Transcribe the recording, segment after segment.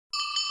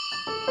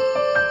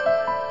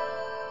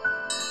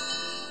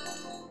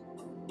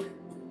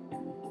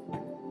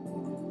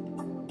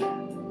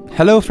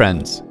Hello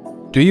friends!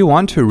 Do you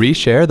want to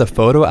reshare the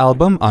photo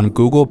album on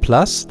Google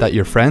Plus that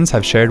your friends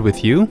have shared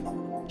with you?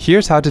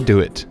 Here's how to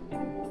do it.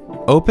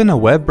 Open a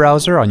web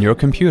browser on your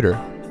computer.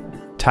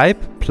 Type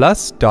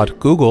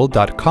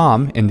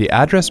plus.google.com in the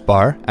address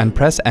bar and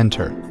press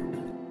enter.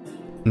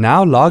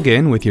 Now log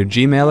in with your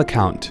Gmail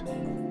account.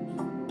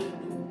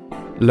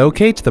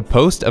 Locate the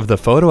post of the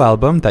photo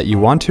album that you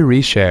want to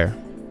reshare.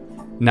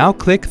 Now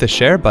click the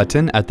share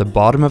button at the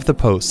bottom of the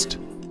post.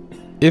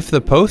 If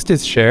the post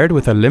is shared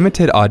with a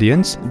limited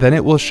audience, then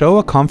it will show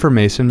a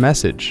confirmation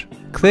message.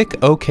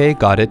 Click OK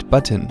Got It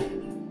button.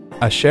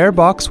 A share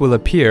box will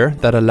appear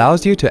that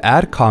allows you to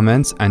add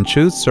comments and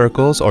choose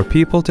circles or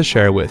people to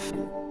share with.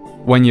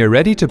 When you're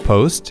ready to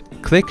post,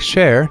 click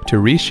Share to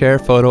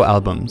reshare photo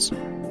albums.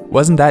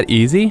 Wasn't that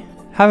easy?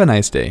 Have a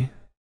nice day.